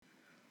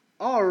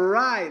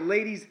right,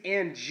 ladies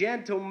and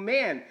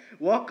gentlemen,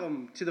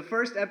 welcome to the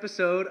first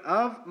episode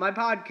of my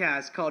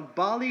podcast called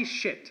Bolly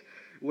Shit,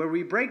 where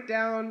we break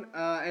down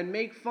and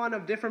make fun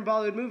of different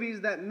Bollywood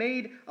movies that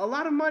made a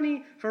lot of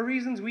money for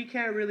reasons we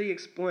can't really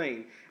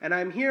explain. And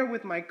I'm here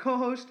with my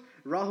co-host,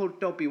 Rahul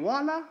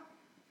Topiwala.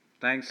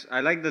 Thanks.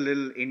 I like the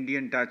little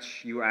Indian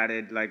touch you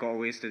added, like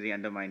always, to the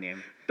end of my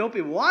name.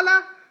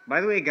 Topiwala?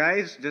 By the way,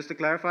 guys, just to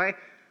clarify,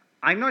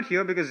 I'm not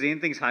here because Zayn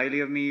thinks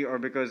highly of me or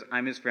because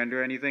I'm his friend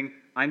or anything.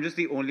 I'm just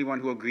the only one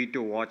who agreed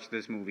to watch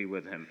this movie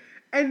with him.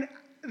 And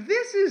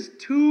this is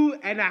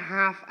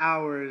 2.5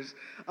 hours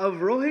of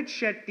Rohit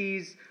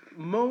Shetty's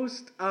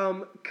most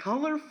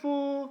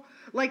colorful,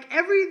 like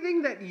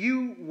everything that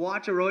you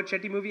watch a Rohit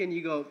Shetty movie and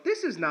you go,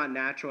 this is not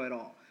natural at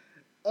all.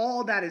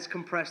 All that is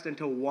compressed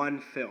into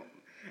one film.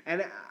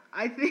 And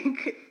I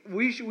think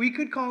we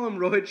could call him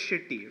Rohit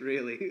Shetty,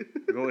 really.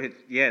 Rohit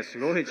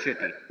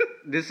Shetty.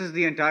 This is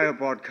the entire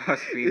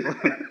podcast, people.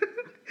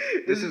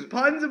 This is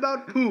puns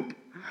about poop.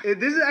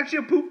 This is actually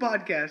a poop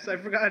podcast. I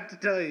forgot to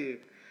tell you.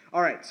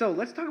 All right, so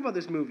let's talk about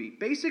this movie.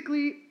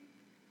 Basically,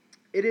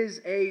 it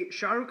is a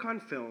Shah Rukh Khan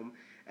film,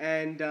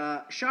 and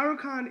Shah Rukh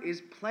Khan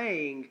is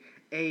playing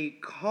a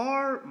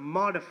car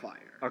modifier.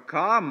 A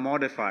car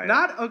modifier?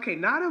 Not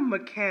a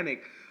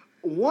mechanic.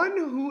 One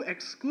who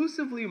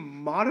exclusively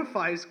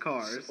modifies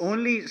cars.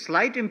 Only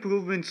slight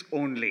improvements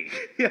only.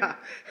 Yeah.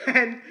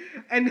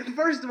 And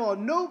first of all,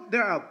 no,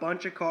 there are a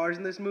bunch of cars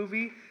in this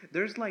movie.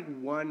 There's like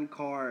one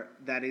car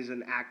that is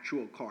an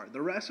actual car.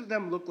 The rest of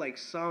them look like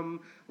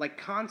some like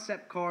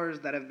concept cars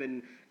that have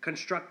been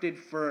constructed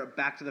for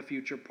Back to the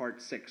Future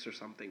Part 6 or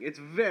something. It's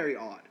very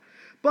odd.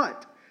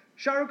 But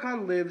Shah Rukh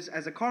Khan lives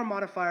as a car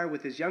modifier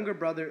with his younger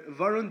brother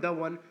Varun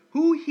Dhawan,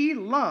 who he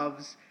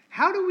loves.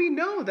 How do we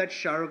know that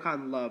Shah Rukh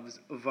Khan loves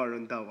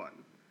Varun Dhawan?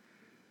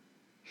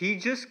 He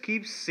just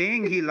keeps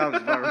saying he loves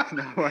Varun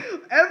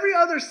Dhawan. Every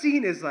other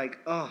scene is like,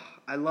 oh,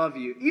 I love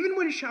you. Even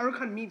when Shah Rukh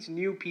Khan meets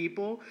new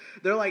people,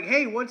 they're like,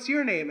 hey, what's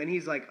your name? And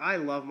he's like, I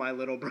love my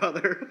little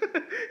brother.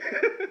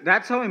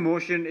 That's how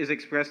emotion is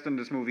expressed in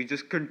this movie,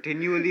 just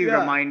continually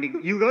reminding.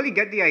 You really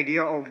get the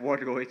idea of what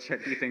Rohit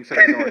Shetty thinks of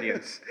his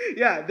audience.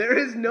 Yeah, there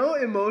is no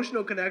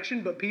emotional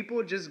connection, but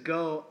people just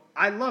go,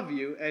 I love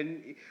you.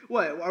 And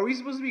what, are we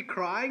supposed to be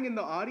crying in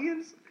the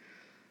audience?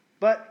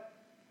 But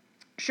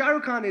Shah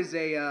Rukh Khan is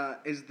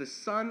the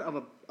son of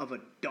a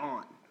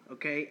Don,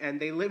 okay? And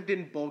they lived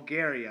in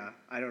Bulgaria.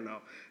 I don't know.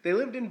 They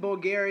lived in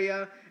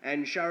Bulgaria,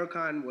 and Shah Rukh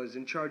Khan was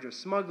in charge of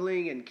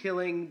smuggling and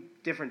killing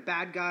different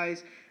bad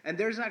guys. And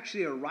there's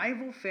actually a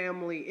rival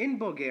family in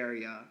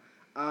Bulgaria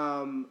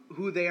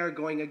who they are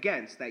going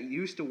against that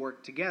used to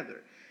work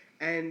together.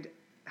 And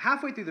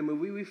halfway through the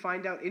movie, we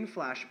find out in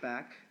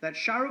flashback that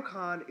Shah Rukh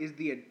Khan is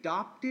the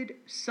adopted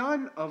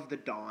son of the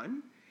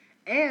Don,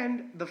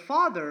 and the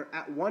father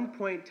at one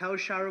point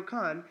tells Shah Rukh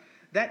Khan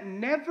that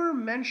never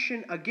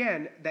mention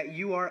again that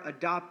you are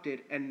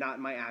adopted and not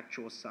my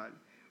actual son.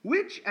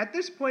 Which, at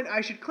this point,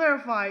 I should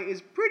clarify,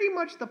 is pretty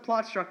much the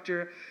plot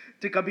structure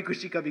to Kabhi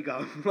Khushi Kabhie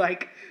Gham.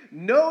 Like,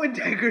 no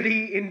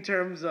integrity in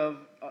terms of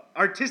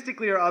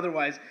artistically or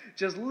otherwise,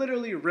 just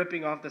literally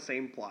ripping off the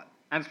same plot.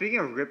 And speaking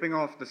of ripping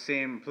off the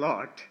same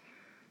plot,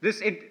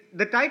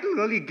 the title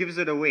really gives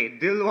it away.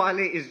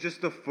 Dilwale is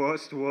just the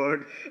first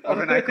word of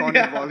an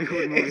iconic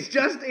Bollywood movie. It's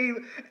just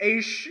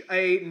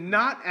a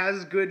not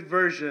as good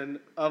version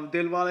of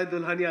Dilwale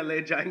Dulhania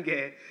Le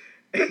Jayenge.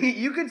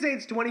 You could say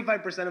it's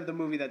 25% of the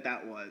movie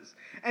that was.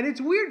 And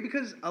it's weird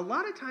because a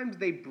lot of times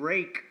they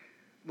break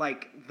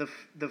like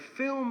the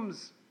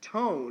film's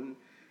tone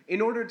in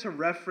order to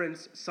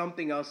reference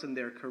something else in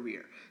their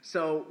career.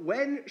 So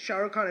when Shah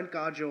Rukh Khan and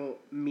Kajol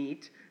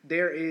meet,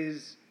 there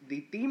is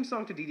the theme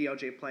song to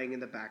DDLJ playing in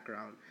the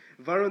background.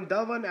 Varun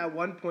Dhawan at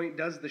one point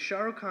does the Shah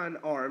Rukh Khan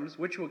arms,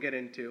 which we'll get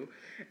into.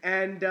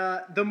 And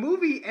the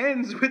movie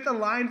ends with a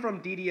line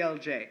from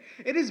DDLJ.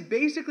 It is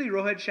basically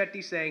Rohit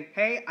Shetty saying,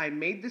 hey, I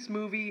made this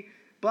movie,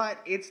 but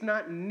it's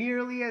not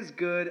nearly as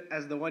good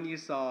as the one you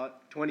saw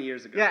 20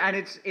 years ago. Yeah, and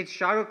it's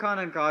Shah Rukh Khan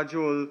and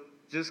Kajol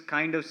just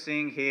kind of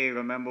saying, hey,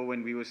 remember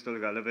when we were still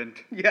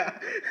relevant? Yeah.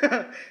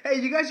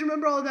 Hey, you guys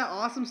remember all that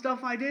awesome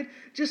stuff I did?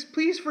 Just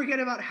please forget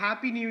about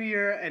Happy New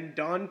Year and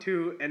Dawn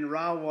 2 and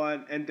Ra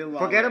 1 and Dilwale.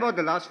 Forget about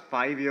the last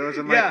 5 years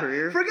of my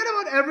career. Forget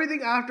about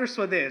everything after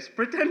Swades.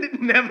 Pretend it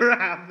never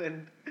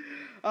happened.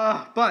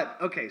 But,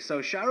 okay,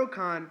 so Shah Rukh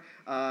Khan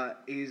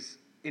is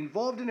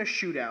involved in a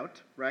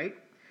shootout, right?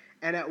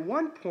 And at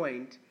one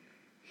point,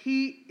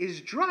 he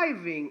is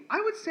driving, I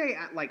would say,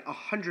 at like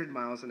 100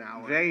 miles an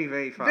hour. Very,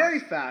 very fast. Very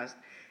fast.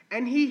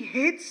 And he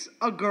hits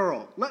a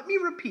girl. Let me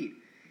repeat.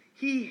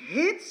 He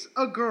hits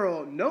a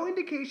girl. No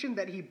indication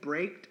that he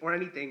braked or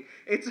anything.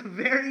 It's a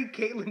very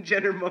Caitlyn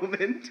Jenner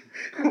moment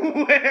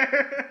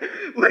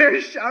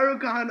where Shah Rukh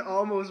Khan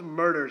almost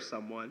murders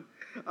someone.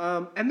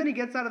 And then he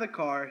gets out of the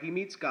car. He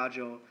meets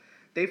Kajol.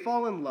 They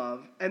fall in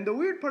love. And the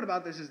weird part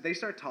about this is they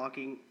start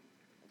talking.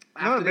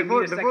 After they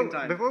meet a second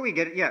time. Before we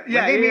get it,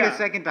 when they meet a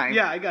second time.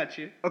 Yeah, I got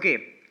you. Okay,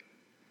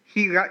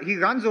 he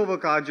runs over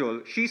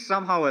Kajol. She's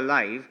somehow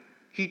alive.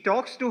 he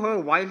talks to her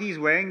while he's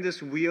wearing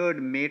this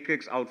weird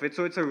Matrix outfit.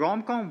 So it's a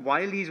rom-com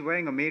while he's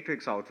wearing a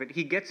Matrix outfit.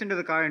 He gets into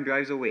the car and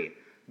drives away.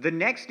 The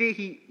next day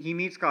he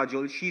meets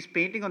Kajol. She's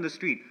painting on the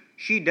street.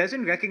 She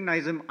doesn't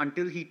recognize him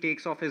until he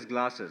takes off his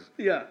glasses.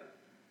 Yeah.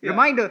 Yeah.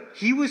 Reminder,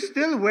 he was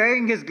still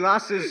wearing his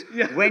glasses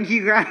Yeah. when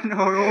he ran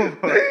her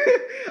over.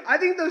 I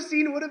think the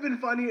scene would have been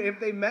funny if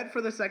they met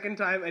for the second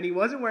time and he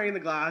wasn't wearing the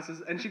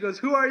glasses and she goes,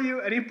 "Who are you?"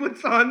 And he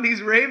puts on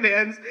these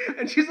Ray-Bans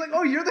and she's like,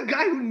 "Oh, you're the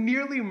guy who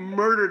nearly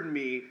murdered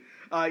me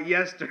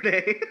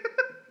yesterday."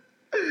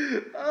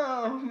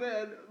 Oh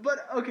man.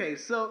 But okay,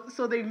 so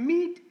they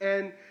meet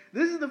and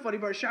this is the funny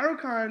part. Shah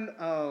Rukh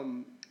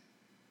Khan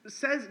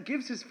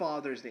gives his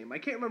father's name. I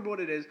can't remember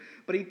what it is,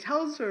 but he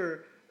tells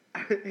her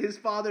his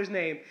father's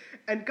name,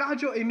 and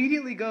Kajol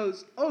immediately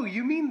goes, "Oh,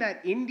 you mean that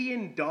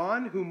Indian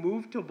Don who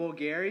moved to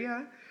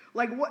Bulgaria?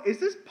 Like, what is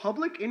this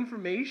public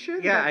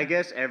information?" Yeah, That I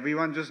guess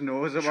everyone just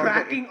knows about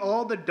tracking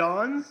all the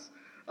Dons.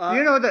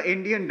 You know the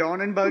Indian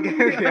Don in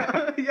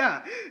Bulgaria.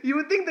 Yeah. You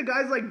would think the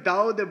guy's like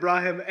Dawood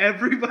Ibrahim.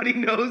 Everybody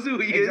knows who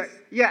he is.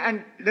 Yeah,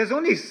 and there's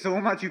only so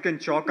much you can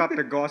chalk up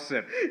to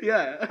gossip.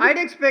 Yeah. I'd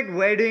expect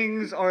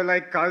weddings or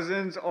like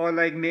cousins or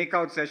like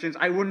makeout sessions.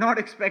 I would not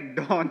expect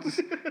dons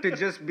to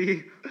just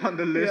be on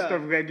the list Yeah.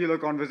 of regular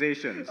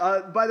conversations.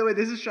 By the way,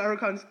 this is Shah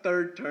Rukh Khan's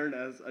third turn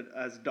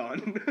as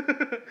Don.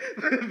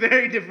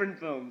 Very different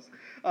films.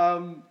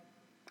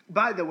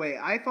 By the way,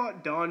 I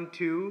thought Don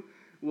 2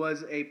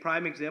 was a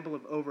prime example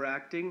of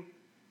overacting,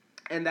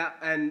 and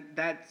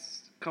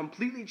that's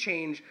completely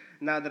changed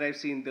now that I've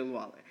seen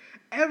Dilwale.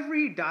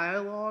 Every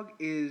dialogue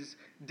is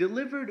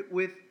delivered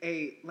with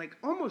a like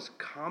almost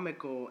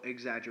comical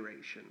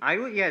exaggeration. I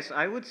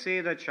would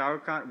say that Shah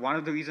Rukh Khan, one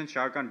of the reasons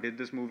Shah Rukh Khan did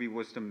this movie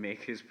was to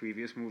make his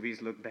previous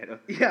movies look better.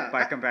 Yeah.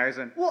 By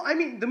comparison. Well, I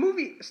mean, the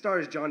movie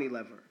stars Johnny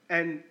Lever,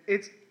 and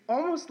it's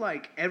almost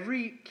like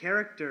every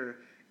character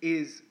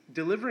is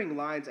delivering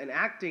lines and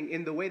acting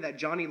in the way that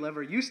Johnny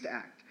Lever used to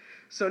act.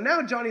 So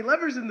now Johnny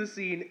Lever's in the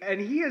scene, and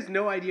he has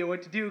no idea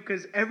what to do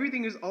because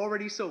everything is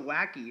already so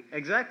wacky.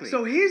 Exactly.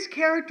 So his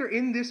character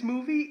in this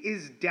movie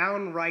is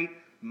downright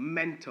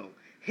mental.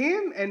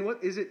 Him and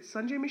what is it,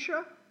 Sanjay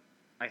Mishra?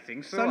 I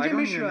think so. Sanjay I don't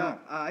Mishra, even know.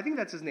 I think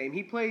that's his name.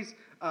 He plays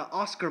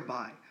Oscar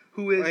Bai,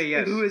 who is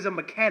Yes. who is a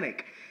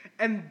mechanic.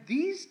 And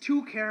these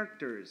two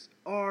characters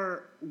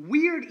are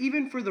weird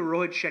even for the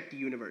Rohit Shetty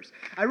universe.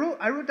 I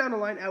wrote down a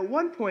line. At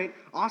one point,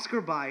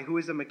 Oscar Bai, who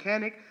is a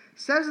mechanic,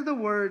 says the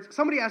words,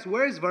 somebody asks,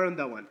 "Where is Varun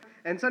Dhawan?"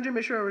 And Sanjay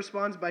Mishra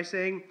responds by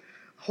saying,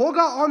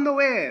 "Hoga on the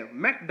way,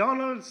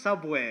 McDonald's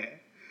Subway."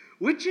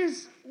 Which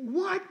is,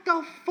 what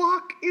the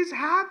fuck is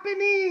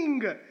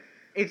happening?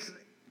 It's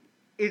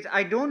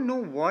I don't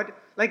know what,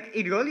 like,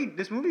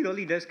 this movie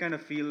really does kind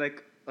of feel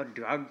like a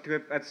drug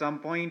trip at some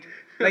point,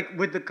 like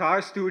with the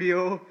car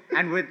studio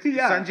and with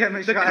Yeah, Sanjay the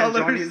Mishra and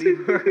Johnny colours.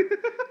 Lever.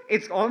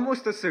 It's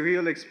almost a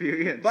surreal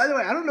experience. By the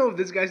way, I don't know if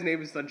this guy's name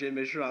is Sanjay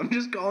Mishra. I'm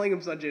just calling him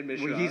Sanjay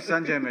Mishra. Well, he's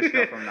Sanjay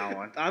Mishra from now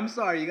on. I'm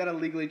sorry, you gotta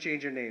legally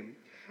change your name.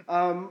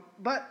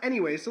 But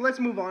anyway, so let's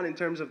move on in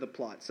terms of the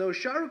plot. So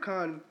Shah Rukh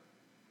Khan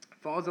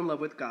falls in love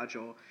with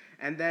Kajol,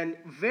 and then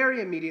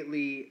very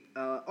immediately,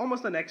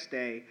 almost the next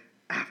day,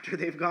 after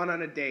they've gone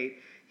on a date,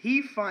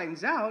 he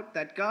finds out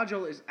that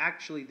Kajol is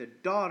actually the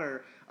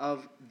daughter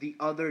of the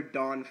other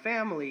Don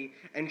family,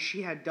 and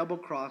she had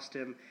double-crossed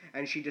him,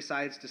 and she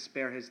decides to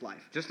spare his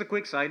life. Just a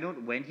quick side note,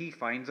 when he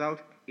finds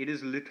out, it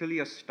is literally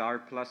a Star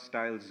Plus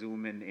style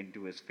zoom in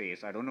into his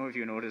face. I don't know if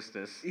you noticed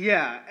this.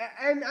 Yeah,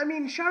 and I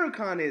mean, Shah Rukh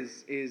Khan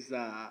is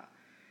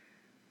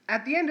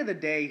at the end of the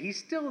day, he's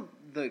still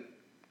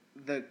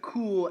the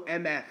cool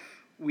MF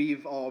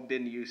we've all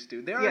been used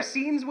to. There are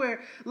scenes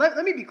where, let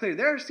me be clear,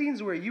 there are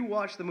scenes where you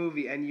watch the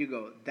movie and you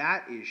go,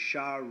 that is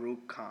Shah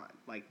Rukh Khan.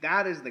 Like,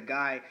 that is the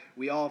guy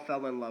we all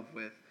fell in love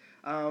with.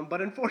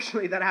 But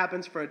unfortunately, that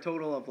happens for a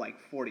total of like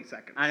 40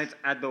 seconds. And it's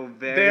at the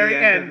very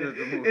end of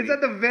the movie. It's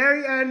at the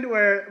very end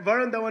where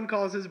Varun Dhawan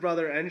calls his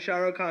brother and Shah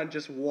Rukh Khan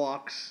just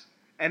walks.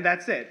 And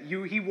that's it.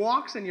 He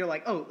walks and you're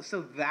like, oh,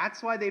 so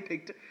that's why they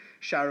picked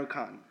Shah Rukh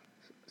Khan.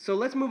 So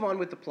let's move on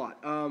with the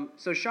plot.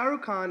 So Shah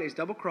Rukh Khan is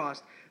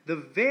double-crossed. The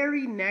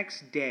very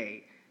next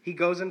day, he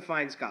goes and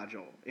finds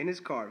Kajol in his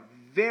car.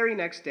 Very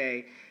next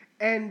day.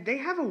 And they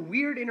have a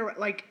weird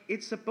like,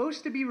 it's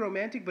supposed to be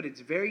romantic, but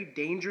it's very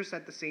dangerous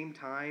at the same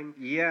time.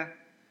 Yeah,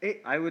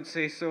 I would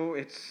say so.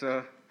 It's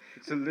a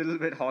little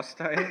bit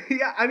hostile.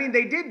 Yeah, I mean,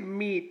 they did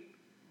meet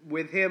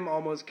with him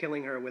almost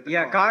killing her with the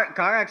car. Yeah,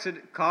 car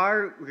accident,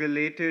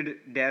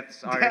 car-related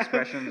deaths are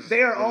expressions.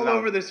 They are of all love.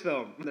 over this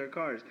film. Their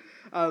cars.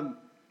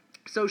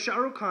 So Shah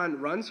Rukh Khan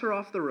runs her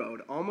off the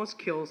road, almost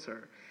kills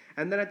her,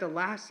 and then at the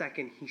last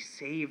second, he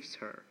saves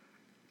her.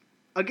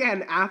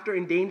 Again, after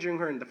endangering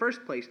her in the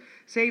first place,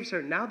 saves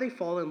her. Now they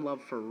fall in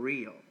love for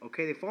real.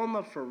 Okay, they fall in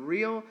love for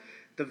real.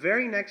 The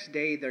very next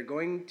day, they're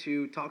going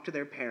to talk to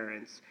their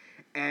parents,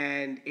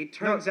 and it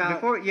turns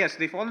out...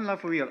 They fall in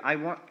love for real.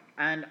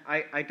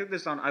 I took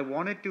this down. I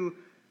wanted to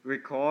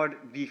record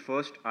the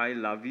first I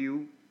love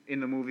you in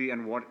the movie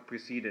and what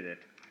preceded it.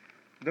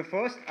 The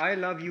first I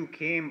love you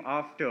came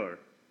after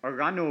a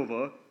run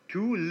over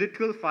 2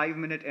 literal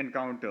 5-minute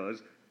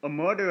encounters, a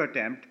murder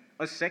attempt,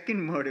 a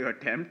second murder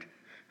attempt,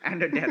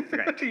 and a death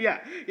threat.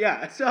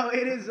 yeah. So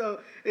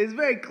it's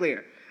very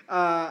clear.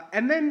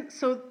 And then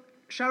so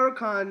Shah Rukh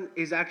Khan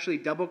is actually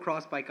double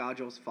crossed by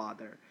Kajol's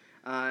father,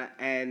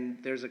 and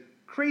there's a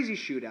crazy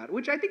shootout,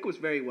 which I think was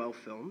very well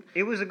filmed.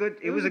 It was a good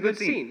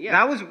scene.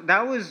 Yeah.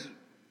 That was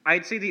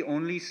I'd say the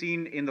only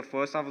scene in the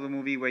first half of the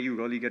movie where you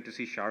really get to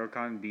see Shah Rukh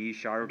Khan be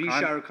Shah Rukh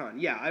Khan. Shah Rukh Khan.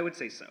 Yeah, I would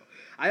say so.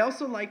 I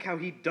also like how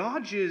he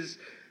dodges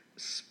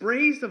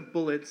sprays of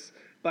bullets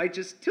by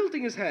just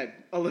tilting his head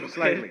a little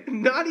Slightly. bit.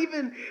 Not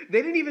even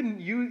they didn't even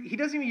use. He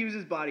doesn't even use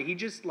his body. He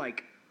just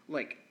like.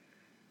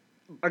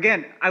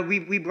 Again,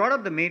 we brought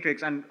up The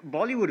Matrix, and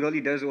Bollywood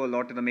really does owe a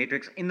lot to The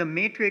Matrix. In The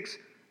Matrix,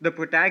 the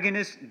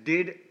protagonist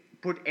did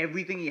put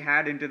everything he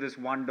had into this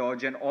one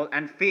dodge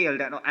and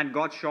failed and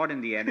got shot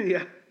in the end.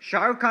 Yeah.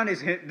 Shah Rukh Khan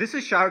this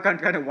is Shah Rukh Khan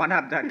trying to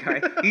one-up that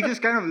guy. He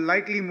just kind of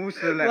lightly moves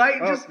to the left. Like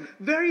just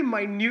very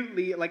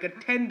minutely, like a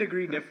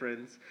 10-degree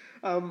difference.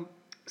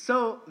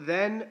 So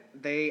then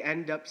they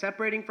end up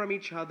separating from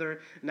each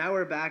other. Now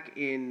we're back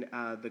in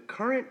the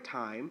current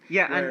time.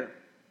 Yeah, where, and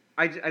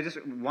I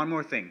just one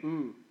more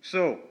thing.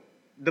 So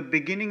the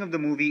beginning of the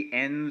movie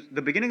ends.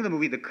 The beginning of the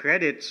movie, the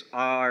credits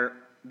are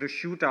the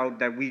shootout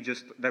that we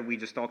just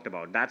talked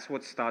about. That's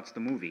what starts the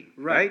movie,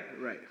 right?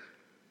 Right.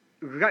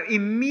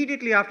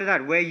 Immediately after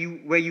that, where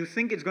you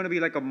think it's going to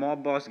be like a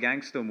mob boss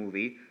gangster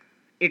movie,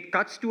 it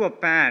cuts to a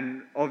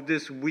pan of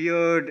this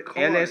weird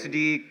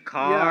LSD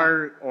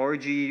car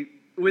orgy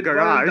with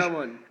garage. Varun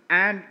Dhawan.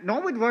 And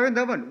not with Varun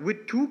Dhawan,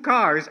 with 2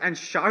 cars and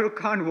Shah Rukh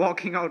Khan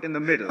walking out in the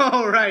middle.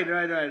 Oh, right.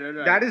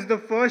 That is the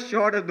first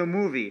shot of the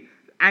movie.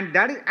 And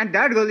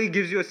that really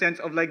gives you a sense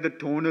of like the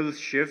tonal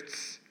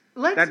shifts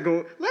that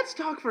go. Let's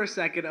talk for a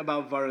second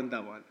about Varun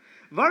Dhawan.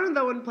 Varun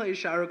Dhawan plays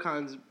Shah Rukh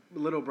Khan's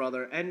little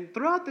brother, and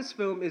throughout this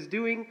film is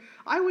doing,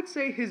 I would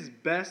say, his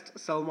best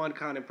Salman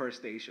Khan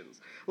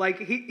impersonations. Like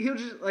he'll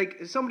just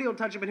like somebody will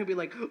touch him and he'll be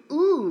like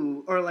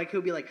ooh, or like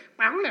he'll be like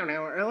wow,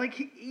 or like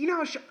you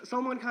know how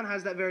Salman Khan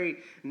has that very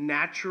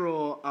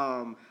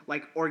natural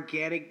like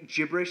organic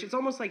gibberish. It's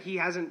almost like he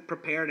hasn't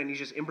prepared and he's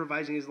just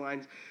improvising his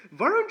lines.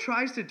 Varun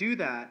tries to do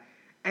that.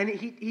 And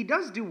he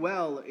does do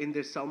well in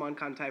this Salman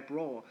Khan type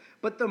role,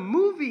 but the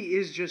movie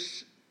is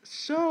just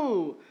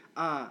so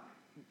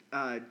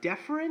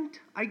deferent,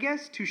 I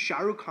guess, to Shah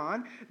Rukh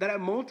Khan that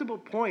at multiple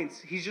points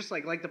he's just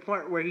like the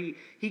part where he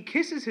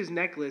kisses his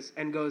necklace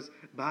and goes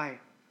bye,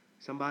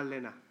 sambal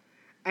lena,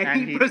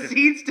 and he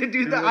proceeds to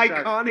do the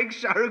iconic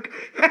Shah Rukh,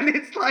 and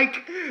it's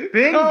like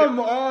come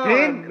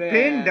on, man.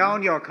 Pin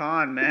down your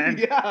Khan, man.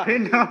 Yeah.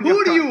 Pin down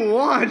Who do you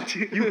want?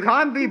 You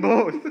can't be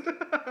both.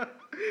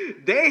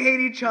 They hate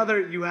each other.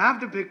 You have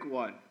to pick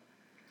one.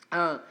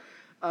 Varun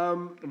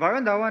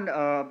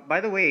Dhawan, by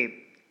the way,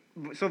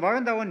 so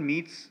Varun Dhawan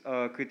meets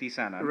Kriti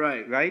Sanon.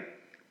 Right?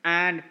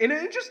 And in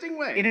an interesting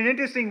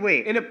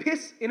way.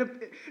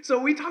 So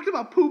we talked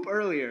about poop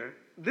earlier.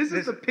 This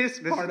is the piss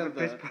part of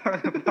the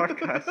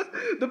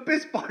podcast. The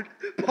piss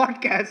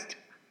podcast.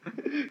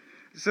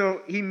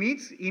 So he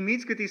meets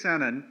Kriti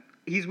Sanon.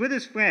 He's with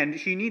his friend.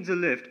 She needs a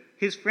lift.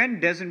 His friend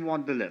doesn't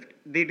want the lift.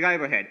 They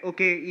drive ahead.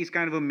 Okay, he's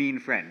kind of a mean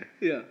friend.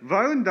 Yeah.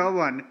 Varun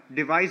Dhawan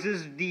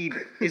devises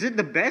is it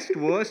the best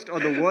worst or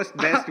the worst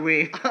best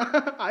way?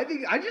 I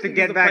just think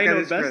get it's the back plain at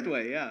old his best friend.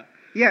 way. Yeah.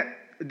 Yeah.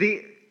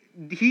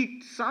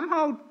 He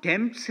somehow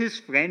tempts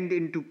his friend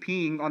into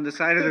peeing on the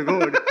side of the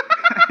road.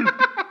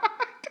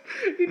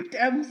 He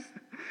tempts.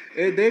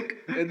 Hey,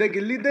 Dick,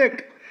 gilli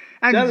Dick.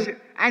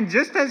 And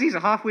just as he's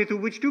halfway through,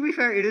 which to be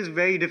fair, it is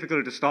very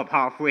difficult to stop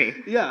halfway.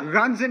 Yeah.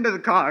 Runs into the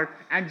car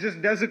and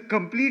just does a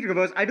complete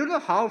reverse. I don't know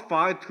how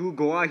far through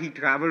Goa he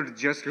traveled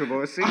just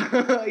reversing.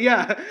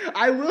 Yeah,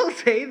 I will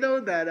say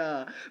though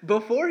that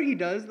before he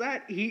does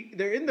that,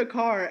 they're in the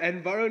car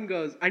and Varun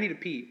goes, "I need to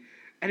pee."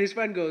 And his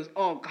friend goes,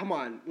 "Oh, come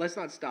on, let's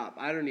not stop.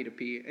 I don't need to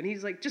pee." And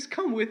he's like, "Just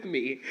come with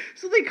me."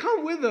 So they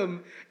come with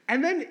him,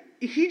 and then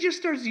he just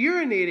starts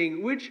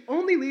urinating, which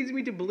only leads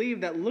me to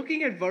believe that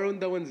looking at Varun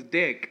Dhawan's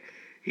dick,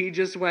 he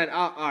just went,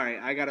 "Oh, all right,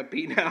 I gotta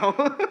pee now."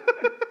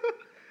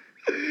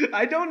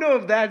 I don't know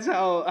if that's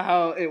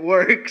how it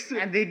works.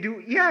 And they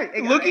do, yeah.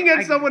 Looking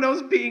at someone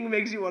else peeing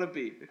makes you want to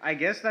pee. I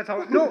guess that's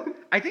how. No,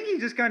 I think he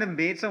just kind of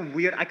made some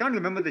weird. I can't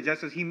remember the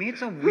gestures. He made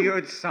some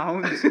weird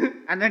sounds,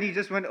 and then he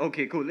just went,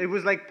 "Okay, cool." It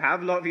was like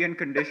Pavlovian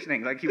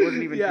conditioning. Like he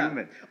wasn't even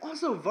human.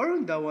 Also,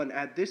 Varun Dhawan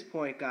at this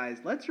point, guys,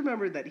 let's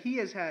remember that he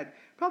has had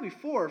probably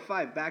 4 or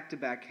 5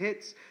 back-to-back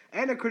hits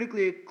and a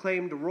critically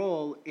acclaimed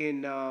role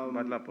in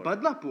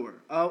Badlapur,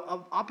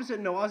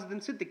 opposite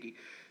Nawazuddin Siddiqui.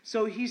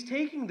 So he's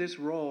taking this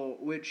role,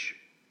 which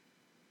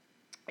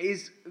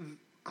is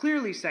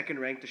clearly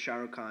second-ranked to Shah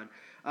Rukh Khan,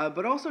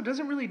 but also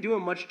doesn't really do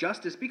him much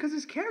justice because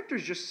his character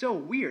is just so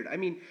weird. I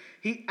mean,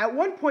 at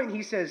one point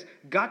he says,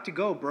 "Got to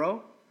go,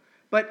 bro,"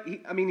 but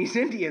he's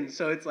Indian,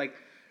 so it's like,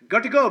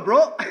 "Got to go,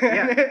 bro."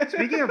 Yeah.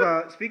 Speaking of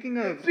bros.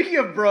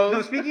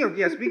 No,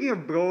 speaking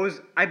of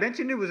bros, I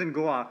mentioned it was in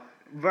Goa.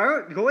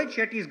 Rohit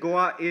Shetty's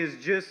Goa is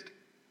just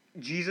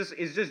Jesus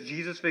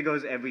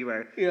figures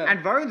everywhere. Yeah.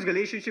 And Varun's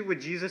relationship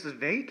with Jesus is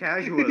very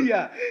casual.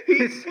 Yeah,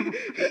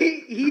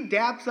 he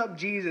daps up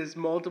Jesus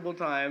multiple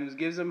times,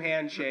 gives him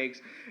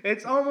handshakes.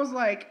 It's almost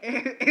like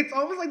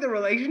the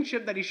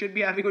relationship that he should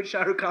be having with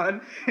Shah Rukh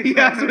Khan he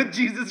has with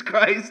Jesus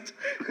Christ,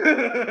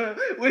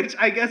 which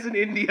I guess in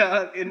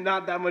India,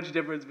 not that much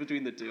difference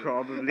between the two.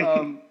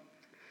 Probably.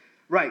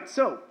 Right.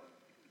 So.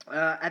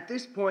 At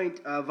this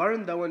point,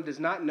 Varun Dhawan does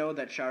not know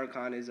that Shah Rukh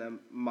Khan is a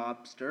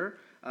mobster.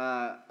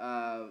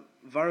 Varun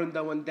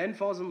Dhawan then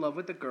falls in love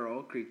with the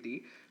girl,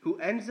 Kriti, who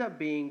ends up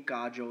being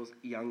Kajol's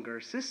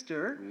younger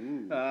sister.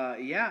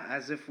 Yeah,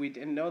 as if we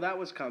didn't know that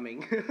was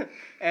coming.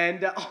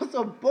 And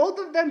also, both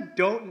of them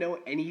don't know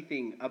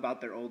anything about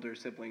their older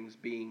siblings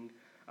being.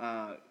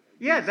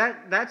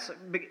 That's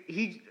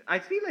I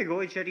feel like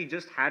Rohit Shetty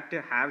just had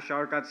to have Shah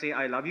Rukh Khan say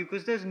 "I love you"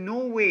 because there's no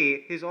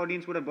way his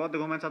audience would have bought the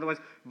romance otherwise.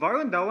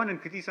 Varun Dhawan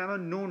and Kriti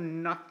Sanon know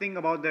nothing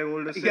about their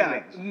older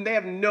siblings. Yeah, they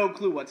have no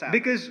clue what's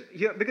happening.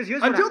 Because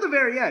here's until the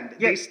very end,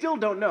 they still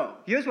don't know.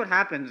 Here's what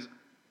happens.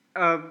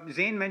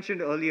 Zain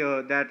mentioned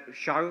earlier that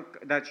Shah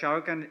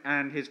Rukh Khan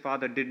and his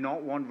father did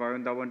not want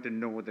Varun Dhawan to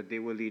know that they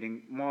were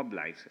leading mob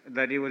lives,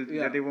 that they were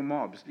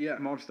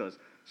mobsters.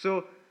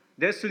 So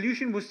their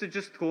solution was to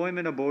just throw him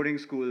in a boarding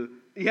school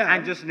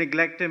and just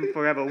neglect him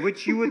forever,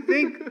 which you would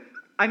think,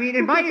 I mean,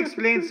 it might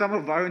explain some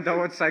of Varun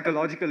Dhawan's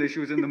psychological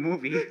issues in the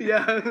movie.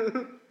 Yeah.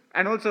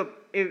 And also,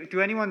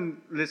 to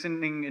anyone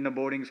listening in a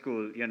boarding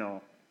school,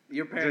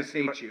 your parents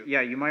hate you.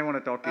 Yeah, you might want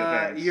to talk to your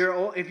parents.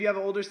 If you have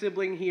an older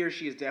sibling, he or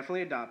she is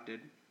definitely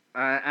adopted.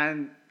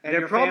 And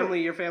your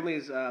family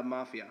is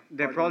mafia.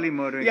 They're probably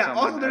murdering someone.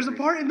 Yeah, also there's a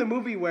part in the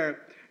movie where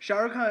Shah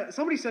Rukh Khan,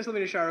 somebody says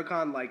something to Shah Rukh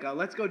Khan like,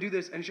 let's go do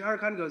this, and Shah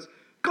Rukh Khan goes,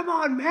 "Come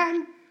on,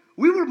 man.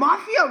 We were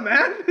mafia,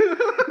 man."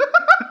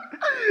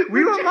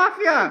 We were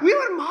mafia,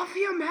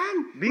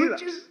 man.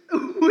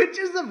 Which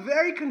is a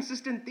very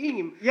consistent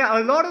theme. Yeah,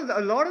 a lot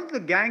of the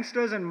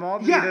gangsters and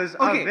mob leaders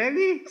are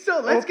very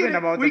open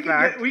about the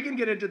fact. We can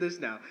get into this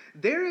now.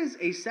 There is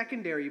a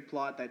secondary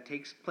plot that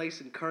takes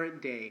place in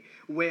current day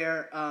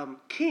where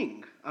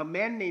King, a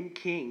man named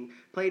King,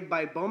 played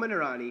by Boman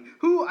Irani,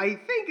 who I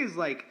think is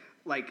like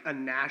a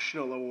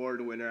national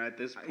award winner at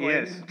this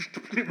point,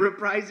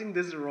 reprising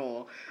this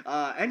role.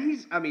 And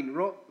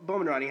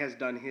Boman Irani has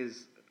done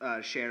his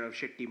share of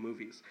shitty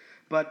movies.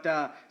 But,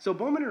 so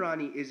Boman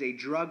Irani is a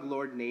drug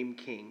lord named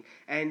King,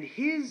 and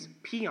his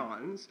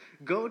peons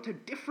go to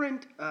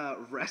different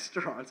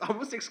restaurants,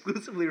 almost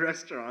exclusively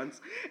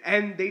restaurants,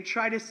 and they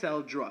try to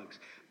sell drugs.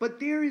 But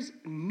there is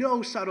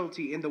no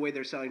subtlety in the way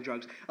they're selling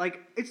drugs.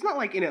 Like, it's not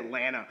like in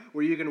Atlanta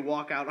where you can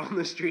walk out on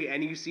the street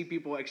and you see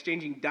people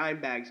exchanging dime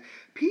bags.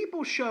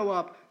 People show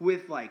up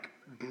with, like,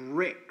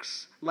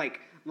 bricks, like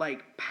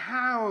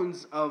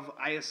pounds of,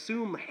 I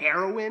assume,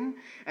 heroin,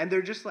 and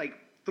they're just, like,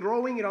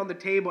 throwing it on the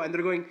table, and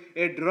they're going,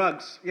 "Hey,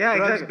 drugs. Yeah,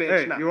 drugs, exactly.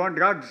 bitch. Hey, you want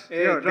drugs?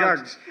 Hey,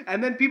 drugs."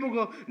 And then people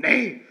go,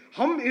 "Nahi,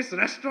 hum is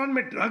restaurant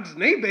mein drugs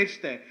nahi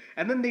bechte."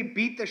 And then they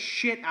beat the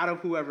shit out of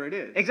whoever it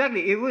is.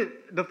 Exactly. It was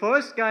the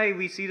first guy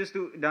we see this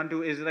done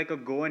to is like a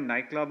Goan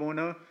nightclub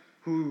owner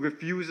who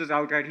refuses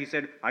outright. He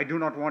said, "I do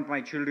not want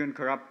my children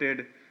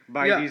corrupted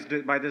by this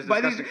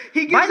disgusting."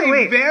 He gives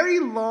a very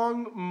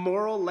long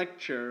moral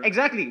lecture.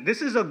 Exactly.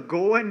 This is a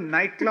Goan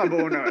nightclub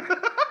owner.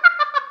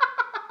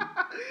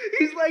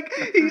 He's like,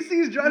 he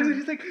sees drugs and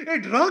he's like, "Hey,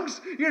 drugs?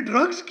 ये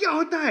drugs क्या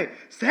होता है?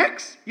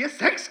 Sex? ये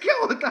sex क्या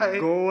होता है?"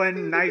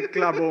 Goan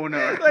nightclub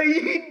owner.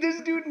 Like, this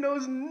dude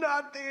knows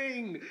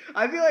nothing.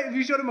 I feel like if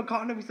you showed him a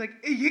condom, he's like,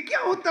 "Hey, ये क्या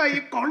होता है?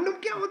 ये condom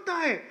क्या होता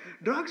है?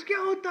 Drugs क्या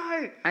होता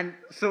है?" And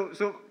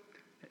so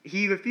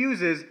he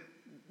refuses.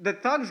 The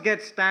thugs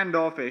get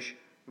standoffish.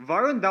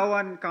 Varun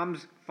Dhawan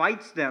comes,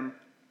 fights them,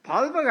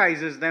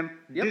 pulverizes them,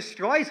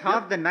 destroys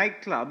half the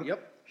nightclub.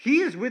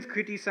 He is with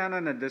Kriti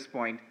Sanon at this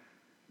point.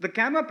 The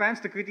camera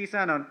pans to Kriti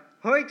Sanon.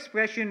 Her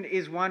expression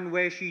is one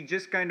where she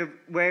just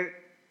where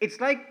it's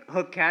like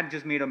her cat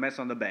just made a mess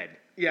on the bed.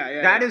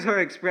 That is her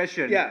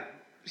expression. Yeah.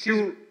 It's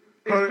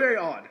very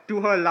odd.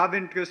 To her love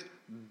interest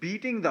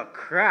beating the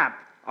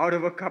crap out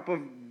of a couple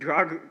of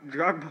drug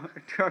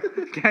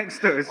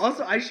gangsters.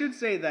 Also, I should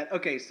say that,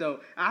 okay, so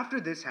after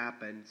this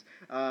happens,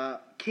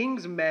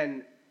 King's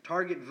men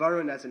target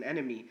Varun as an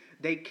enemy.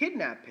 They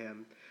kidnap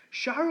him.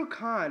 Shah Rukh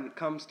Khan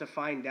comes to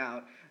find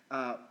out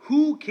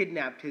who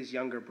kidnapped his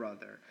younger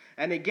brother.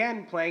 And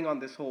again, playing on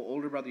this whole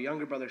older brother,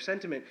 younger brother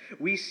sentiment,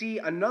 we see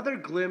another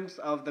glimpse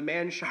of the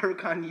man Shah Rukh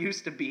Khan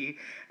used to be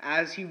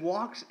as he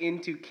walks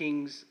into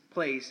King's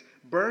place,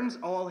 burns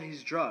all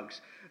his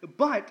drugs,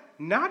 but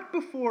not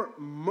before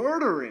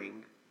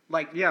murdering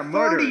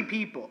 30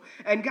 people.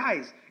 And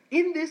guys,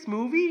 in this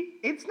movie,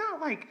 it's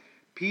not like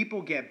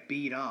people get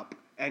beat up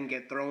and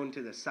get thrown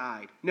to the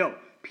side. No,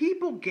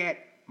 people get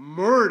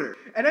murdered.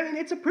 And I mean,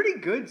 it's a pretty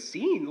good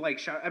scene. Like,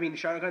 Shah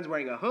Rukh Khan's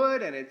wearing a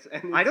hood, and it's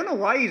I don't know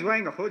why he's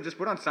wearing a hood. Just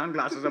put on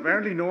sunglasses.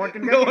 Apparently, no one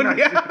can recognize him.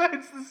 Yeah,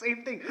 it's the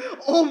same thing.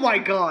 Oh my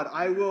god,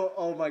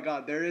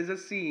 there is a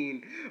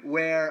scene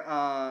where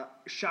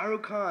Shah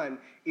Rukh Khan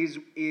is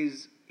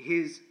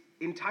his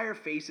entire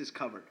face is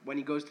covered when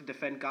he goes to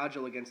defend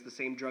Kajol against the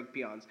same drug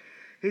peons.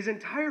 His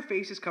entire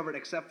face is covered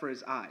except for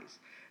his eyes.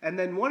 And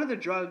then one of the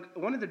drug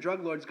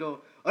lords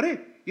go, "Arey,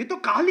 ye to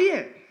Kali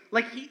hai."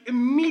 Like he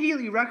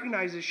immediately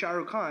recognizes Shah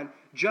Rukh Khan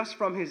just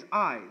from his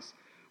eyes,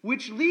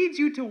 which leads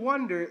you to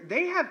wonder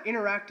they have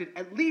interacted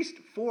at least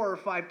 4 or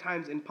 5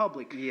 times in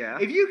public. Yeah.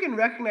 If you can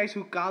recognize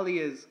who Kali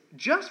is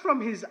just from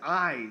his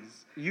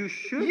eyes, You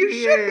should you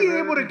be should be able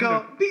able to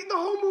go. The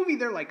whole movie,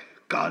 they're like,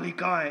 Kali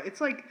Khan.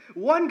 It's like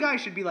one guy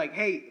should be like,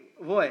 "Hey,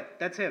 boy,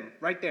 that's him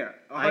right there."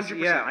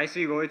 100%. I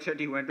see Rohit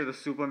Shetty went to the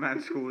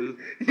Superman school.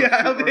 For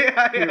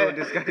Yeah, hero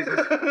disguises.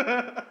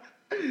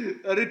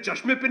 Arey,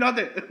 chashme pehna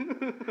de.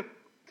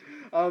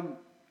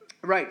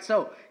 Right,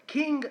 so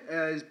King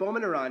is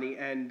Boman Irani,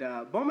 and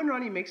Boman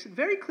Irani makes it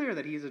very clear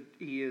that he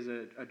is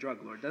a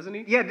drug lord, doesn't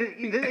he? Yeah,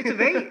 it's a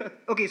very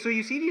okay. So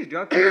you see these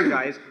drug dealer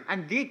guys,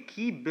 and they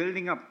keep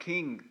building up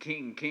King.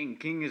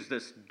 King is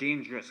this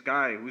dangerous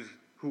guy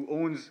who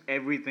owns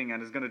everything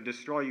and is gonna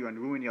destroy you and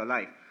ruin your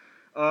life.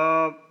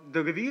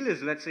 The reveal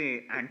is, let's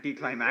say,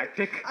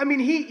 anticlimactic. I mean,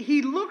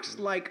 he looks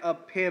like a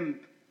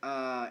pimp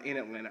in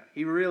Atlanta.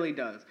 He really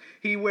does.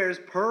 He wears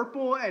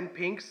purple and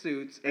pink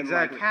suits and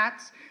Exactly. like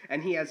hats,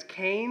 and he has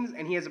canes,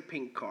 and he has a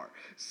pink car.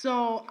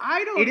 So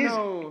I don't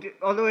know.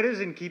 Although it is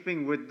in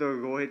keeping with the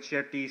Rohit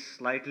Shetty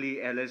slightly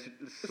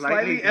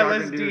Slightly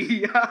drug-induced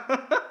LSD.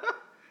 Yeah.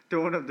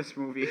 tone of this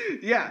movie.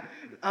 Yeah,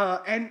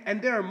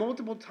 and there are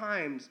multiple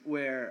times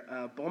where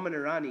Boman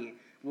Irani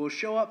will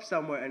show up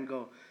somewhere and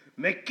go,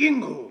 "मैं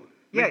king हूँ,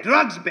 मैं Yeah.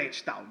 drugs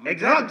बेचता हूँ, मैं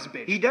drugs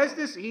बेचता He does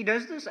this. He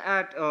does this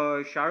at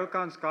Shah Rukh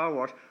Khan's car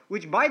wash,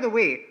 which, by the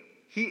way,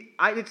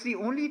 it's the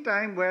only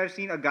time where I've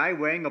seen a guy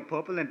wearing a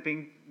purple and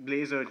pink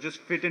blazer just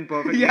fit in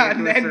perfectly Yeah,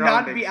 into his and not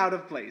surroundings. be out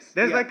of place.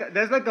 There's Yeah.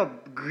 there's like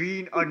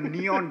a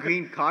neon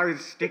green car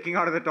is sticking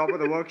out of the top of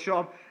the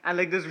workshop, and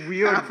like this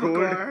weird Half a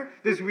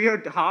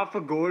car. half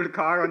a gold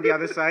car on the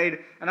other side,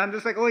 and I'm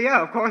just like, oh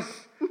yeah, of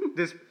course,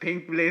 this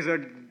pink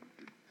blazered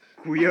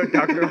weird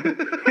Doug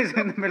is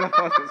in the middle of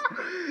all this.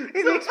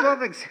 It makes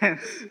perfect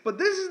sense. But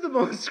this is the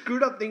most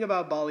screwed up thing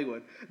about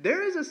Bollywood.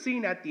 There is a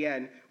scene at the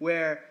end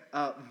where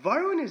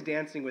Varun is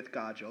dancing with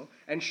Kajol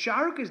and Shah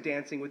Rukh is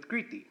dancing with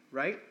Kriti,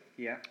 right?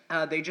 Yeah.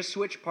 They just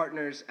switch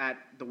partners at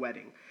the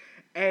wedding.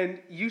 And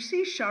you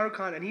see Shah Rukh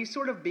Khan, and he's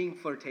sort of being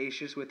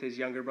flirtatious with his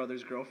younger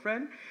brother's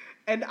girlfriend.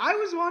 And I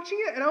was watching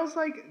it, and I was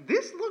like,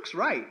 this looks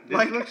right.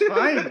 This looks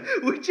fine.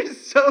 Which is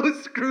so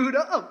screwed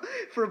up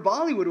for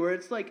Bollywood, where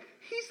it's like,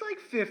 he's like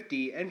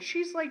 50, and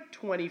she's like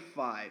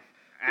 25.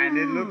 And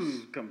it looks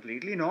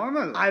completely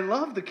normal. I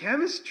love the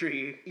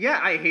chemistry. Yeah,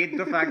 I hate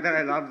the fact that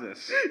I love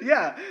this.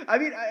 Yeah, I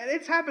mean,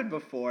 it's happened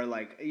before.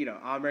 Like, you know,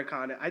 Amir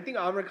Khan. I think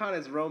Amir Khan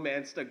has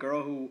romanced a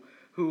girl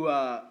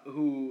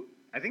who.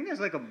 I think there's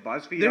like a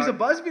BuzzFeed. There's a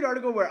BuzzFeed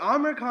article where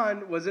Amir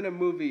Khan was in a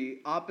movie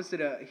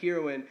opposite a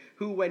heroine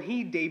who, when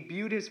he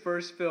debuted his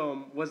first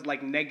film, was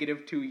like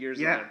 -2 years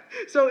Yeah. old.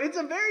 So it's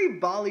a very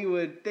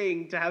Bollywood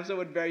thing to have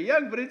someone very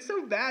young, but it's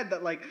so bad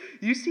that like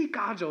you see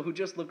Kajol, who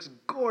just looks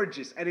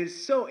gorgeous and is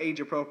so age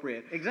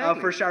appropriate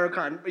Exactly. for Shah Rukh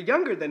Khan,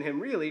 younger than him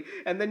really,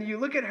 and then you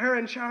look at her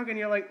and Shah Rukh and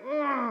you're like,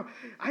 oh,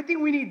 I think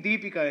we need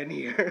Deepika in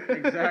here.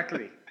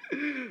 Exactly.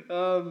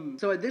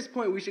 So at this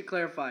point, we should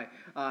clarify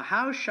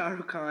how Shah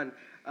Rukh Khan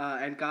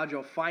and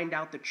Kajol find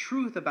out the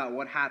truth about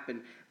what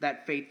happened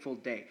that fateful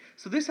day.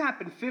 So this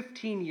happened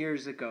 15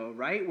 years ago,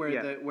 right?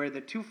 Where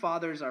the two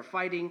fathers are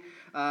fighting,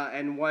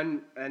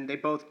 and they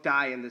both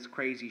die in this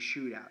crazy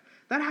shootout.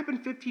 That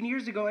happened 15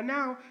 years ago, and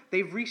now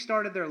they've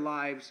restarted their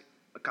lives.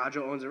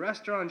 Kajol owns a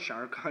restaurant. Shah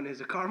Rukh Khan is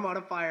a car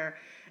modifier,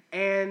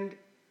 and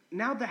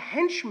now the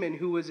henchman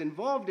who was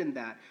involved in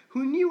that,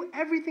 who knew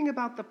everything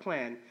about the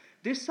plan,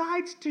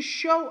 decides to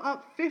show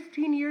up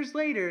 15 years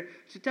later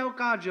to tell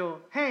Kajol,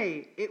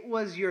 hey, it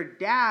was your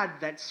dad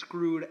that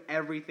screwed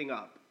everything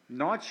up.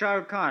 Not Shah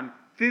Rukh Khan.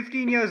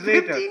 15 years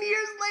later. 15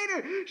 years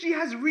later, she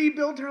has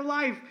rebuilt her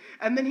life.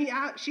 And then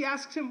she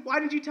asks him, why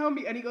did you tell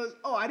me? And he goes,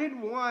 oh, I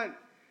didn't want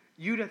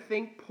you to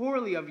think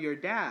poorly of your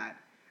dad.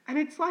 And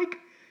it's like,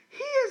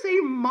 he is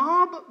a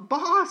mob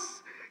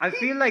boss. I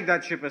feel like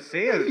that ship has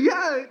sailed.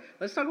 Yeah.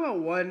 Let's talk about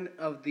one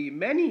of the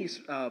many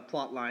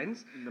plot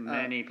lines. The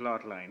many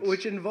plot lines.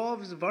 Which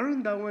involves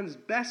Varun Dhawan's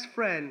best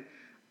friend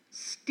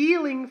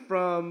stealing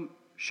from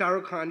Shah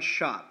Rukh Khan's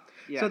shop.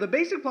 Yeah. So the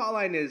basic plot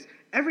line is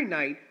every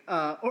night,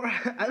 or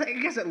I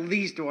guess at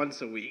least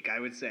once a week, I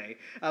would say,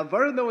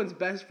 Varun Dhawan's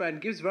best friend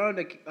gives Varun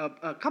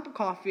a cup of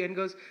coffee and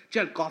goes,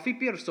 "Chal, coffee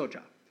pi aur so ja."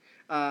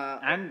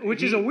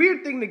 Which is a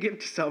weird thing to give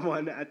to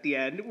someone at the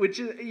end, which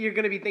you're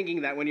going to be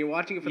thinking that when you're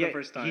watching it for the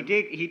first time.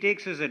 He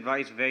takes his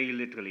advice very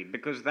literally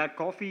because that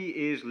coffee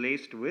is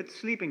laced with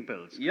sleeping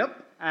pills.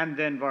 Yep. And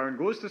then Varun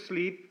goes to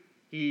sleep.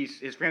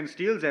 His friend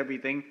steals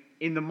everything.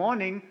 In the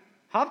morning,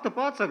 half the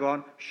parts are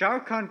gone. Shah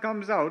Rukh Khan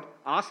comes out,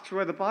 asks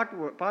where the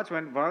parts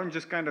went. Varun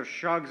just kind of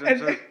shrugs and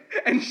says,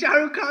 and Shah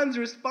Rukh Khan's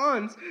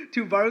response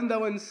to Varun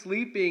Dhawan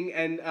sleeping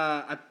and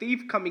a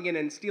thief coming in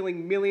and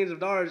stealing millions of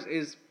dollars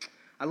is,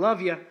 I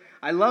love you.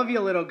 I love you,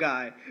 little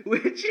guy.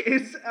 Which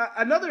is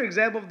another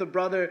example of the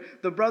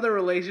brother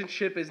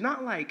relationship is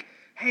not like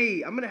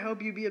hey, I'm gonna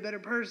help you be a better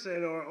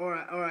person, or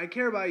I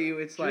care about you.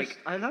 It's like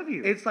I love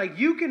you. It's like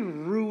you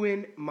can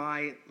ruin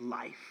my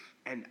life,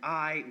 and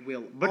I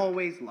will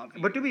always love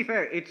you. But to be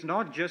fair, it's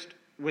not just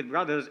with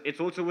brothers, it's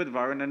also with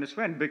Varun and his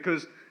friend,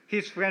 because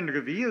his friend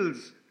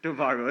reveals to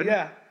Varun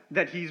Yeah.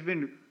 that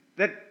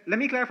let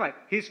me clarify,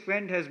 his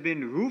friend has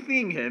been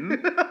roofing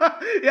him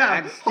yeah,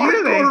 and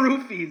stealing hardcore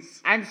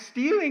roofies. and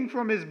stealing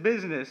from his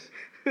business.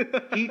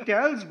 He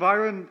tells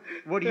Varun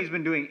what he's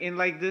been doing in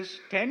like this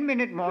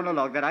 10-minute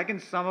monologue that I can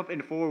sum up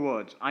in 4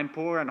 words. I'm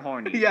poor and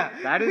horny. Yeah.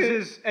 That is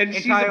his And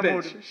she's entire a bitch.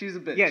 motive. She's a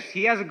bitch. Yes,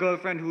 he has a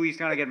girlfriend who he's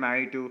trying to get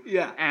married to.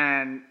 Yeah.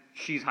 And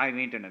she's high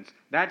maintenance.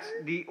 That's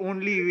the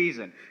only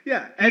reason.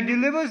 Yeah, He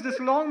delivers this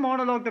long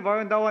monologue to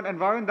Varun Dhawan, and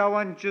Varun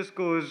Dhawan just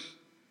goes,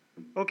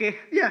 okay.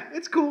 Yeah,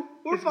 it's cool.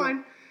 We're It's cool.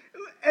 fine.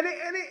 And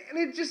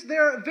it just,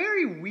 there are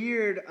very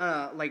weird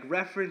like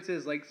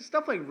references, like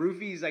stuff like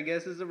roofies, I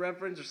guess, is a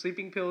reference, or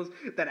sleeping pills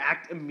that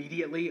act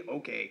immediately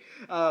okay.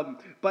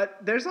 But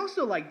there's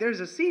also like, there's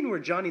a scene where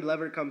Johnny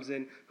Lever comes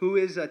in, who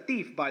is a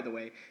thief, by the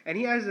way, and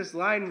he has this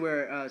line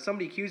where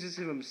somebody accuses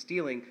him of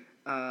stealing,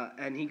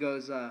 and he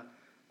goes,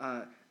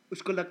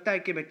 "Usko lagta hai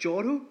ki main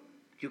chor hu,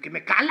 kyunki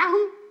main kala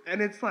hu,"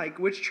 and it's like,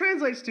 which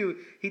translates to,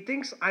 he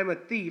thinks I'm a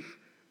thief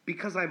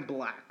because I'm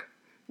black.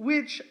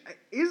 Which,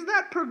 is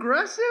that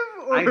progressive?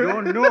 Or I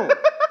don't know.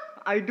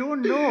 I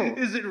don't know.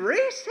 Is it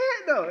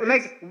racist? No.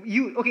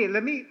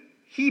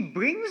 He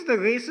brings the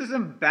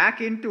racism back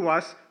into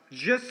us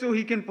just so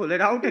he can pull it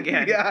out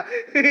again. Yeah.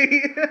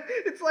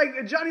 It's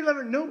like, Johnny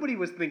Lever, nobody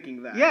was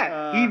thinking that.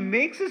 Yeah, he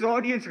makes his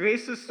audience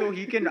racist so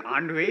he can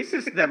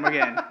un-racist them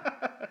again.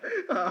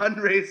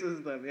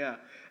 Unracist them, yeah.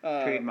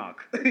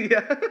 Trademark.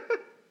 Yeah.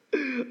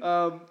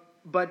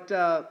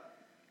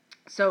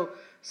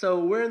 So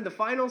we're in the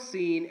final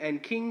scene,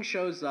 and King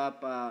shows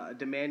up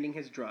demanding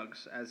his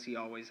drugs, as he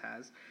always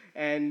has.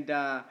 And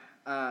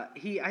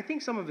I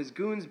think some of his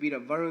goons beat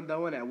up Varun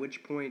Dhawan, at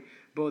which point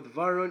both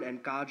Varun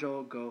and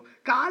Kajol go,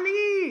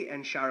 "Kali!"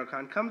 And Shah Rukh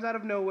Khan comes out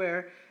of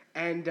nowhere.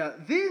 And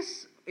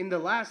this, in the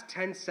last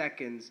 10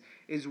 seconds,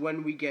 is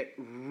when we get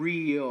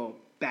real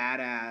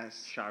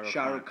badass Shah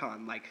Rukh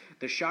Khan. Like,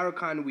 the Shah Rukh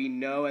Khan we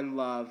know and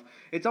love.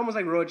 It's almost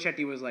like Rohit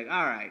Shetty was like,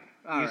 all right,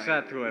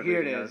 sat through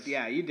everything. Here it is. Else.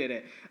 Yeah, you did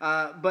it.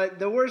 But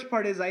the worst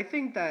part is, I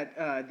think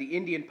that the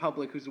Indian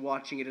public who's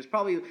watching it is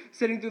probably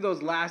sitting through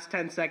those last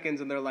 10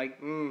 seconds and they're like,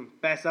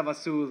 Paisa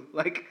Vasool.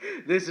 Like,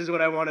 this is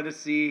what I wanted to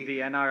see. The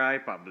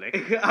NRI public.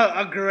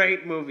 A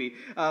great movie,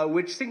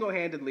 which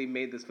single-handedly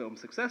made this film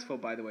successful,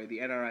 by the way, the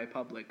NRI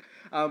public.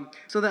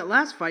 So that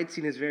last fight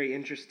scene is very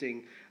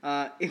interesting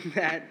in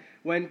that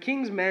when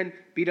King's men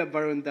beat up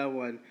Varun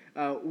Dhawan,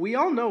 we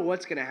all know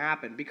what's going to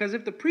happen. Because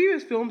if the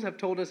previous films have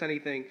told us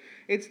anything,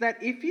 it's that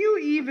if you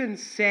even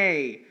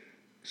say,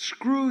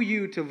 screw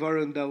you to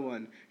Varun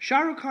Dhawan, Shah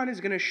Rukh Khan is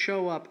going to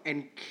show up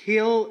and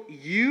kill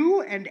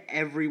you and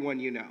everyone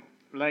you know.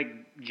 Like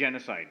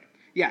genocide.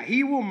 Yeah,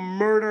 he will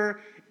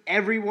murder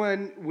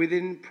everyone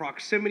within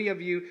proximity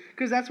of you,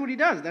 because that's what he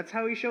does. That's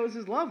how he shows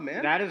his love,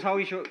 man. That is how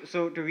he shows.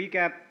 So to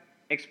recap,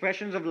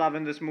 expressions of love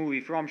in this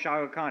movie from Shah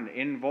Rukh Khan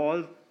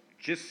involve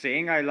just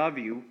saying I love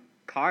you,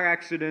 car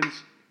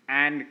accidents,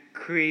 and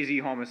crazy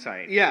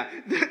homicide. Yeah,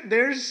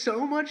 there's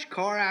so much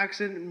car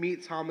accident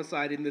meets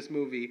homicide in this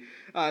movie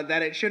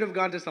that it should have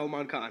gone to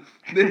Salman Khan.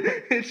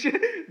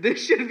 This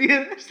should be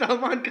a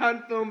Salman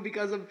Khan film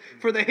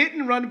for the hit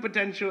and run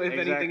potential, if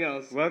anything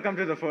else. Welcome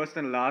to the first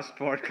and last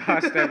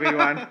podcast,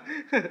 everyone.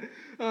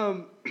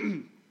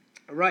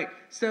 Right.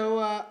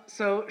 So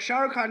Shah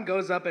Rukh Khan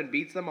goes up and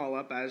beats them all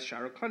up, as Shah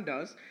Rukh Khan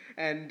does,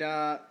 and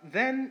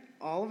then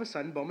all of a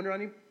sudden Boman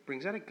Irani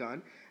brings out a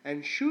gun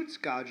and shoots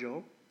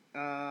Kajol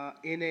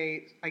in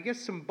a, I guess,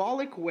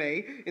 symbolic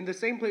way, in the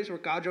same place where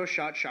Kajol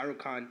shot Shah Rukh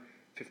Khan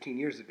 15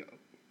 years ago.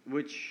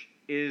 Which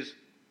is,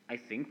 I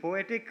think,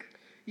 poetic.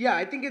 Yeah,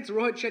 I think it's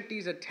Rohit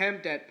Shetty's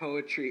attempt at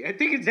poetry. I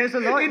think There's a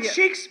lot. It's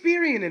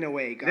Shakespearean in a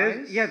way,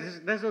 guys.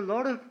 There's a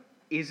lot of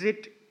is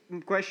it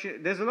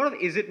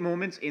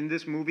moments in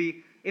this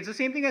movie. It's the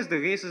same thing as the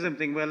racism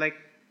thing, where like,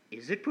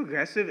 is it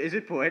progressive? Is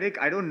it poetic?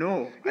 I don't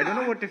know. Yeah, I don't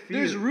know what to feel.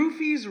 There's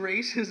roofies,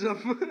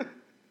 racism.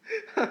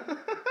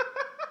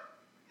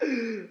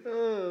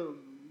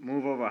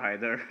 Move over,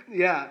 Haider.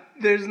 Yeah,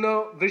 there's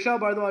no Vishal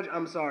Bhardwaj.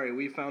 I'm sorry,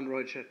 we found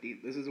Rohit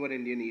Shetty. This is what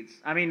India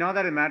needs. I mean, not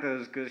that it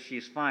matters, because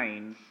she's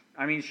fine.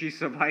 I mean, she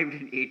survived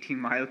in 80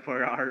 mile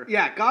per hour.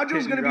 Yeah,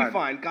 Kajol's gonna be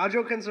fine.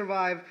 Kajol can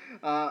survive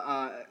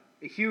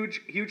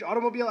huge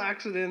automobile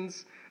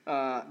accidents.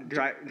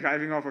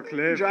 Driving off a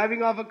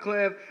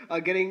cliff.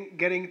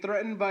 Getting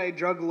threatened by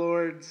drug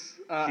lords,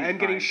 and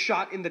getting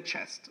shot in the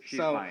chest. She's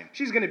fine.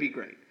 She's gonna be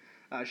great.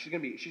 She's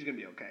gonna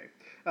be okay.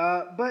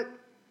 But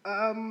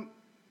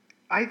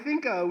I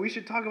think we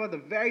should talk about the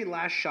very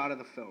last shot of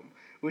the film,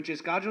 which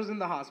is Kajol's in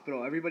the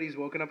hospital. Everybody's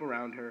woken up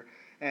around her,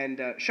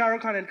 and Shah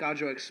Rukh Khan and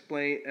Kajol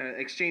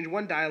exchange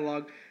one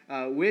dialogue,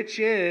 which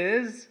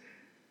is,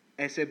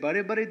 "ऐसे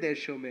बड़े-बड़े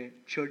देशों में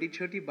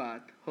छोटी-छोटी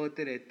बात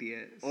होते रहती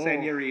है,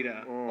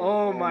 señorita."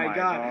 Oh my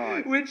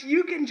God. Which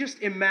you can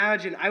just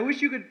imagine. I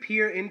wish you could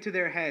peer into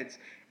their heads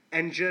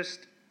and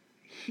just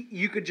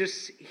you could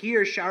just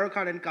hear Shah Rukh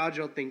Khan and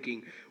Kajol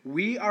thinking,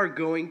 we are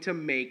going to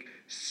make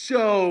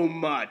so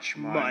much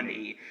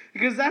money.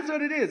 Because that's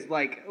what it is.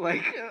 Like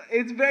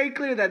it's very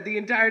clear that the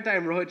entire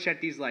time Rohit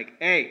Shetty's like,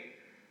 hey,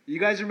 you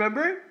guys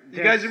remember?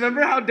 You guys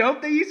remember how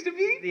dope they used to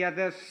be? Yeah,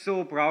 they're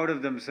so proud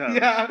of themselves.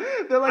 Yeah,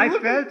 they're like,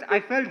 I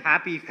felt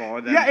happy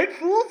for them. Yeah, it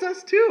fools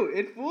us too.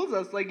 It fools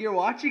us. Like you're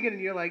watching it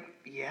and you're like,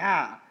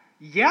 yeah,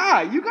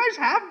 you guys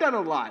have done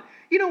a lot.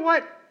 You know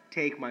what?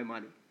 Take my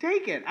money.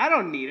 Take it. I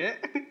don't need it.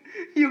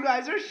 You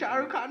guys are Shah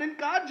Rukh Khan and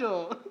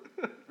Kajol.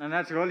 And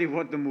that's really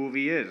what the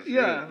movie is.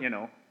 Yeah. You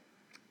know.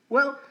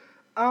 Well,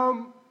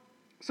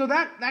 so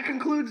that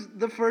concludes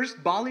the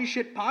first Bali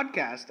Shit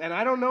podcast. And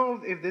I don't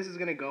know if this is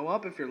going to go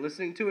up. If you're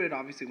listening to it, it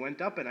obviously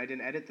went up and I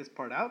didn't edit this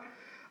part out.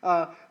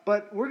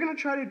 But we're going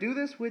to try to do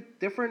this with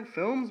different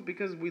films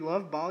because we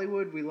love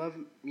Bollywood. We love,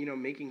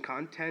 making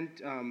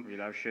content. We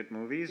love shit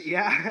movies.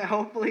 Yeah,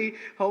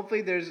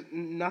 hopefully there's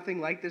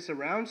nothing like this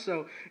around.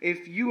 So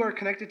if you are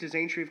connected to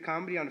Zain Sharif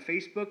Comedy on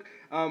Facebook,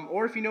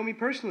 or if you know me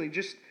personally,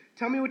 just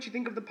tell me what you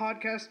think of the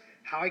podcast,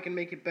 how I can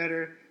make it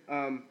better,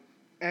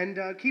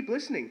 and keep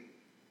listening.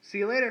 See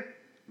you later.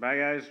 Bye,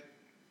 guys.